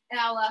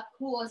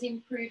cores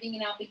improving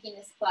in our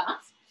beginner's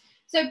class.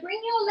 So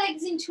bring your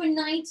legs into a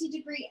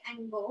 90-degree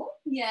angle.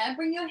 Yeah,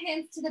 bring your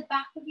hands to the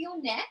back of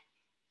your neck.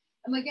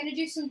 And we're going to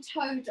do some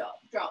toe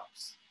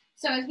drops.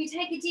 So as we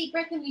take a deep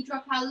breath and we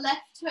drop our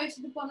left toe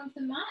to the bottom of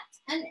the mat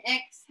and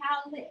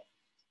exhale, lift.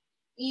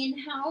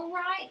 Inhale,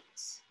 right.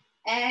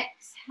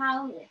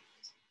 Exhale, lift.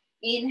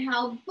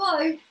 Inhale,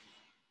 both.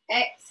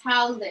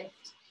 Exhale,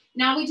 lift.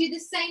 Now we do the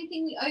same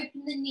thing. We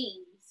open the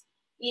knees.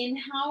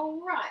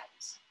 Inhale, right.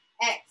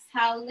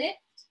 Exhale, lift.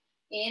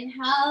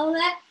 Inhale,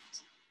 left.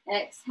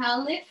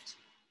 Exhale, lift.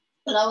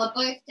 Lower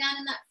both down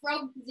in that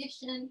frog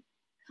position.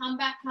 Come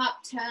back up,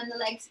 turn the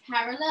legs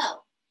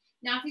parallel.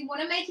 Now, if you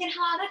want to make it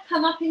harder,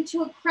 come up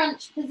into a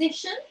crunch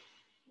position.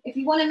 If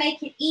you want to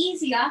make it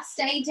easier,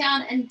 stay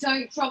down and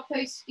don't drop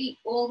those feet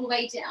all the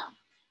way down.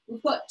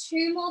 We've got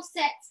 2 more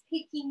sets,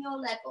 picking your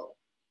level.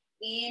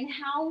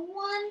 Inhale,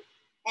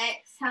 1,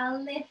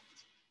 exhale, lift.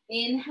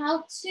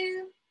 Inhale,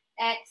 2,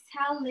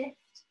 exhale, lift.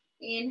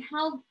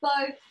 Inhale,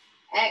 both.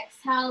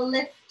 Exhale,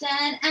 lift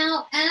and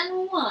out,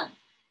 and 1,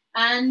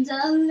 and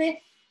a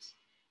lift,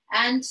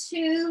 and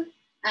 2,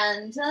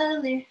 and a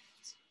lift,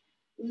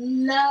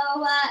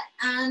 lower,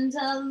 and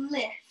a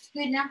lift.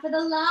 Good. Now for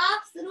the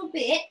last little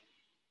bit, I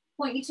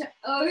want you to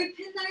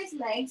open those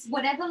legs,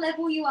 whatever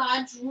level you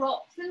are,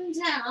 drop them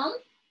down,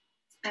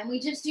 and we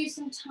just do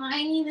some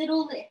tiny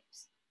little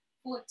lifts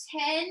for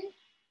 10,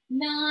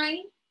 9,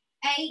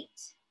 8,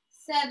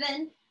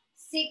 7,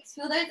 6,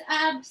 feel those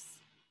abs,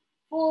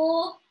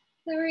 4,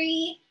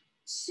 3,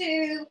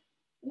 2,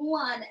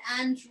 1,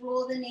 and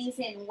draw the knees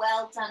in.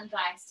 Well done,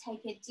 guys.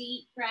 Take a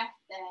deep breath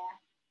there.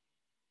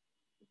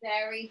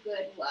 Very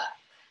good work.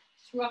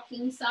 Just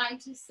rocking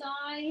side to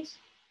side.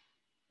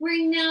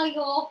 Bring now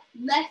your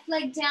left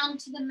leg down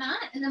to the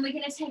mat, and then we're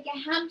going to take a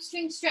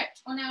hamstring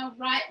stretch on our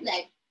right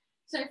leg.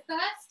 So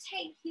first,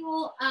 take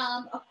your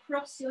arm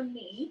across your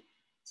knee,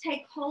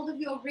 take hold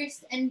of your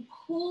wrist and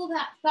pull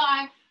that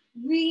thigh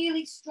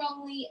really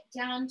strongly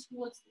down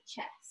towards the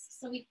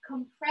chest. So we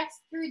compress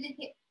through the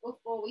hip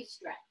before we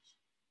stretch.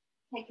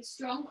 Take a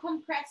strong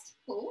compressed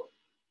pull.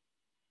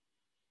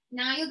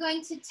 Now you're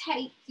going to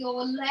take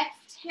your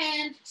left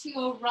hand to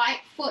your right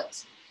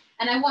foot,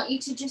 and I want you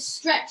to just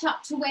stretch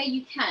up to where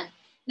you can.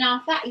 Now,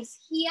 if that is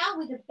here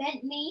with a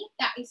bent knee,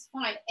 that is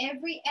fine.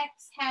 Every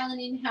exhale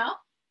and inhale,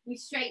 we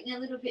straighten a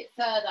little bit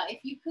further. If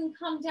you can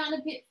come down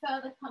a bit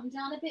further, come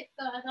down a bit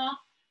further.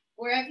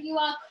 Wherever you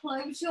are,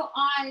 close your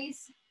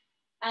eyes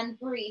and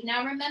breathe.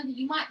 Now remember,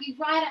 you might be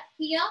right up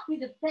here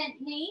with a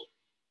bent knee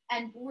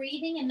and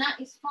breathing, and that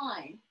is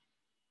fine.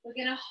 We're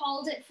going to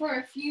hold it for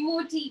a few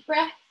more deep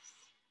breaths.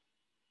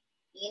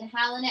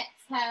 Inhale and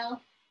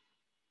exhale.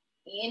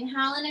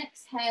 Inhale and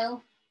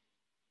exhale.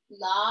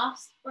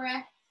 Last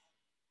breath.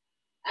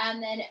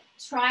 And then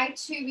try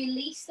to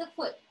release the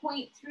foot,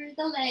 point through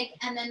the leg,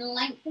 and then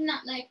lengthen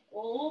that leg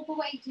all the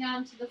way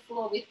down to the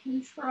floor with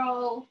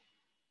control.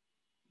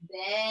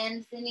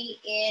 Bend the knee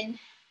in.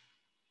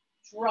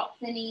 Drop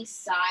the knee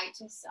side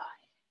to side.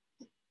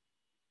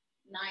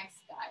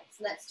 Nice, guys.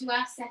 Let's do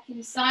our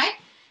second side.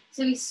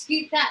 So we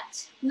scoot that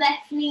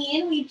left knee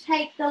in. We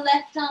take the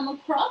left arm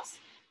across.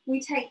 We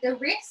take the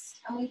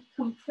wrist and we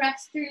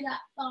compress through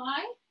that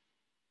thigh.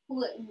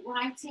 Pull it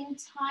right in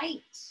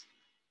tight.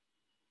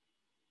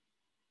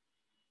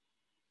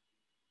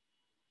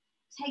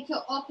 Take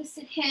your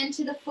opposite hand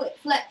to the foot,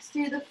 flex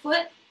through the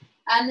foot,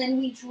 and then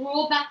we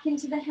draw back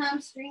into the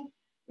hamstring.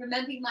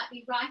 Remember, you might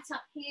be right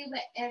up here.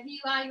 Wherever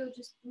you are, you're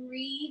just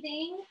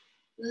breathing,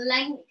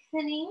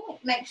 lengthening.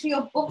 Make sure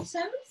your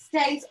bottom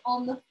stays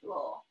on the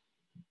floor.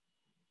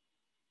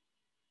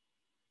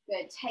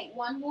 Good. Take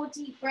one more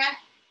deep breath.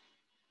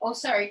 Oh,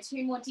 sorry,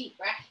 2 more deep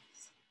breaths.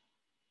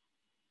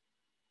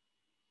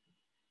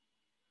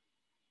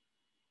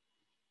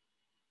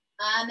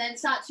 And then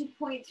start to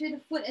point through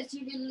the foot as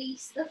you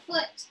release the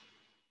foot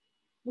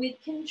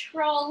with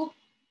control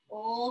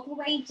all the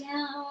way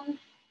down.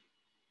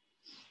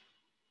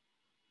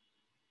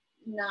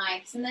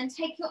 Nice. And then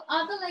take your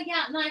other leg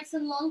out nice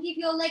and long. Give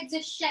your legs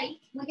a shake.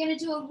 We're going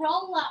to do a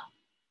roll up.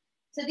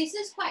 So this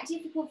is quite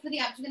difficult for the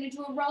abs. We're going to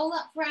do a roll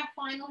up for our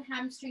final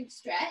hamstring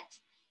stretch.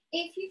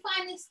 If you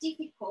find this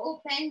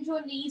difficult, bend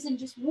your knees and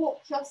just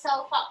walk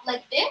yourself up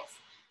like this.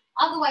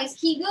 Otherwise,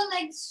 keep your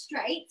legs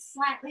straight,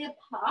 slightly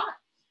apart.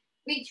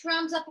 Reach your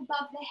arms up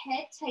above the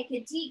head. Take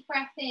a deep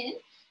breath in.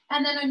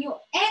 And then on your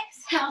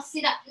exhale,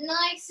 sit up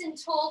nice and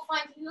tall.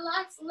 Find a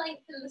nice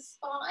length in the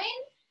spine.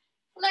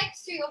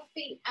 Flex through your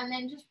feet. And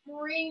then just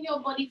bring your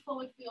body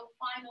forward for your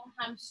final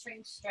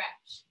hamstring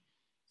stretch.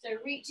 So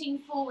reaching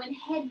forward,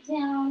 head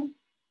down.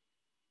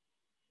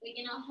 We're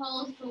going to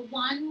hold for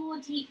 1 more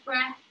deep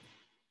breath.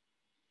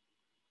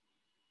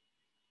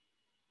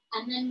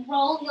 And then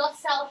roll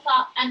yourself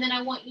up. And then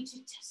I want you to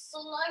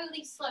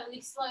slowly,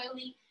 slowly,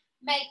 slowly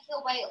make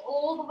your way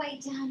all the way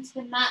down to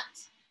the mat.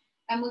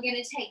 And we're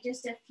going to take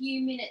just a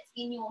few minutes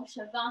in your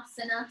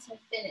Shavasana to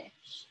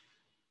finish.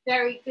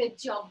 Very good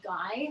job,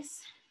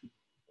 guys.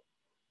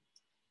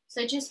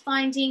 So just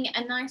finding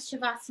a nice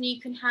Shavasana.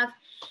 You can have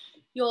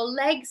your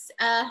legs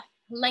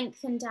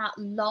lengthened out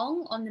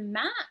long on the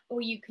mat,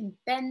 or you can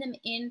bend them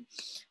in,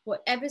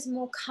 whatever's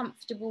more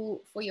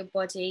comfortable for your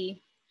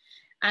body.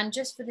 And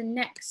just for the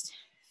next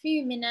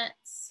few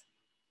minutes,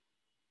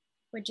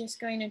 we're just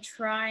going to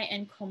try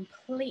and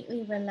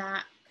completely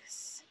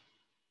relax.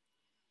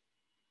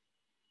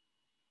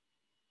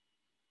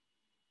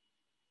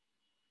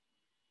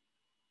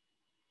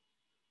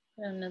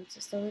 Put on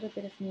just a little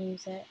bit of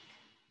music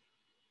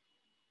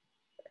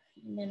for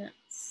a few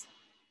minutes.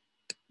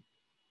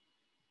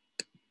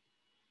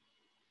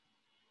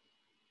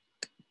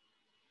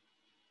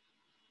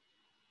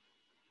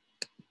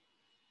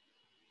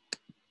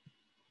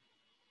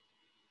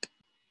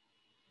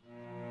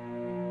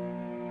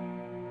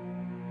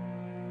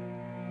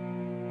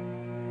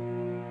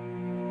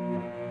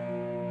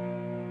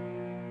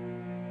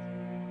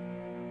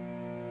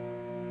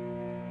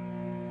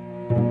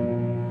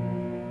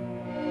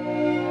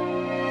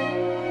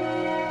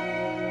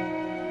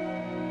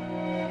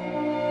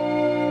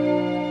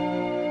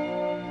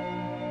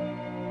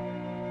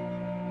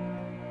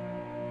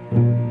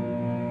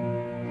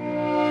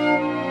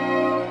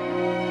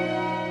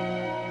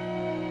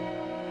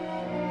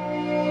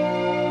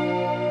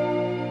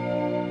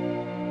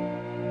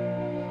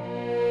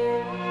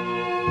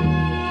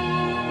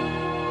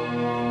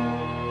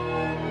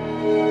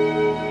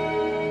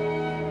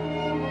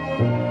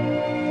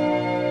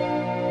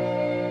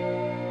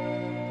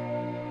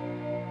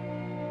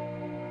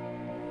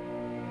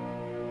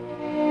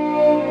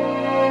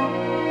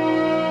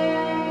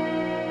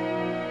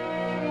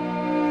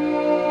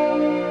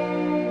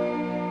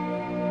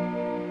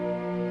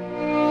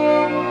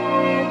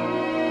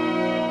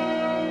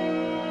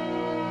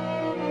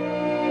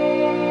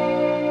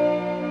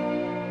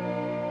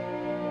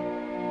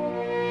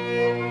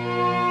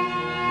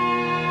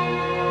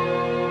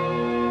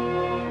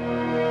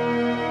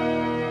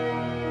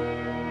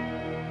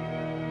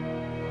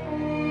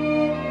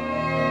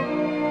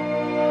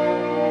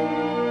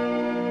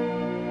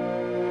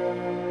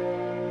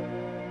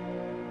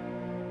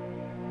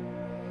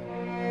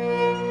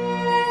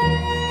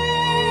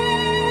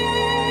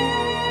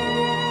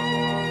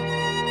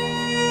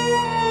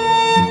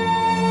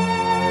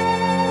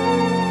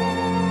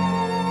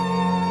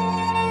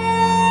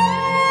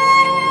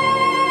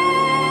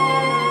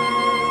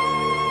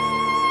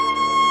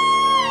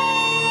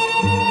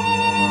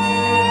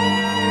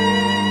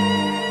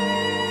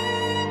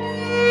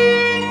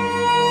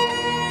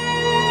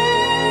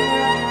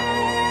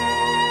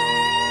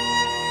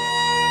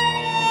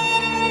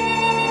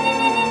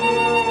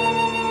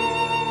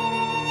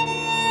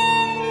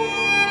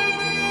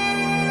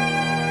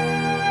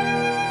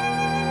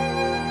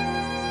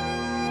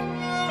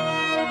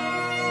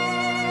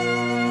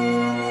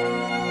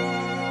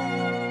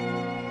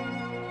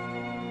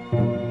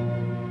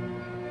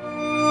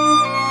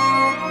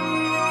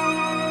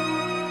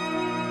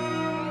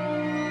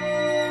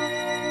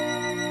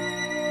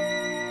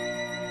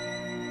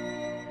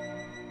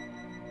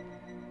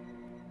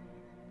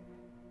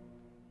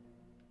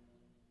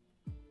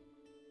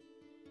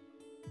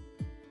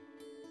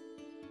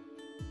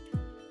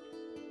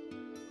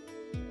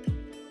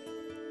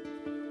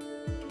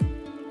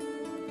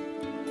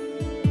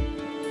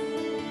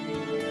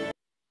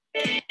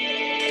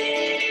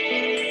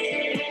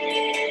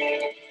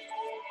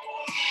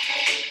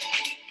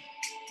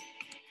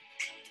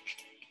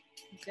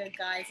 Good,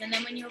 guys. And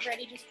then when you're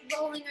ready, just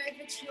rolling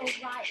over to your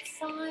right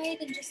side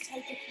and just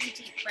take a few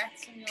deep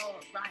breaths on your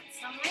right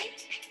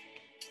side.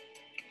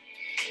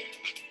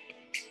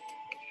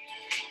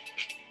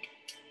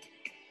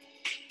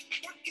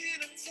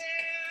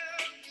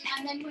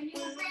 And then when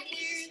you're ready,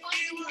 just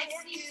finding your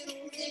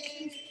seated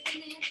position to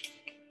finish.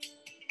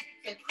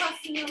 So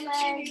crossing your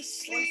legs or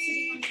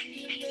sitting on your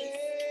knees,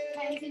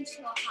 hands into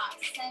your heart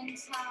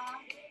center.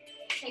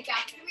 Take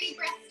out 3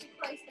 breaths to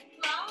close the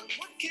palms.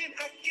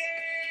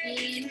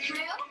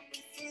 Inhale.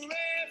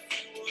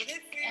 Exhale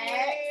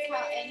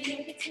any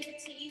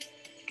negativity.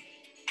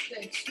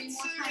 Good. 2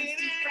 more times,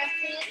 deep breath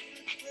in.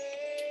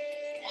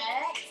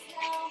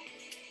 Exhale.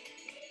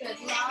 Good.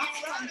 Last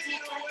one,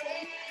 deep breath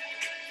in.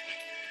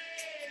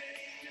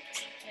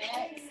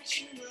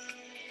 Exhale.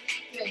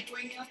 Good.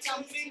 Bring your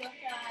thumbs to your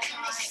third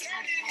eye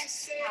and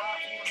exhale.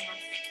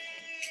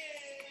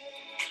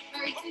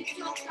 Very good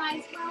job,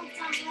 guys. Well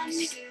done.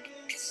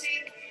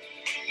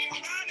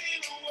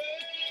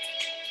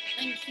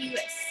 Thank you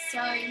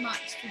so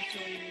much for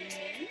joining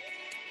me.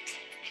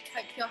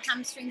 Hope your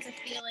hamstrings are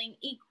feeling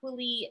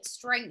equally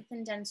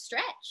strengthened and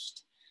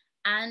stretched.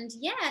 And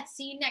yeah,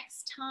 see you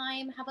next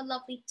time. Have a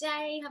lovely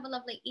day. Have a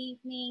lovely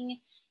evening.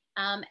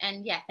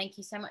 And yeah, thank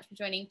you so much for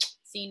joining.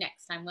 See you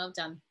next time. Well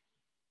done.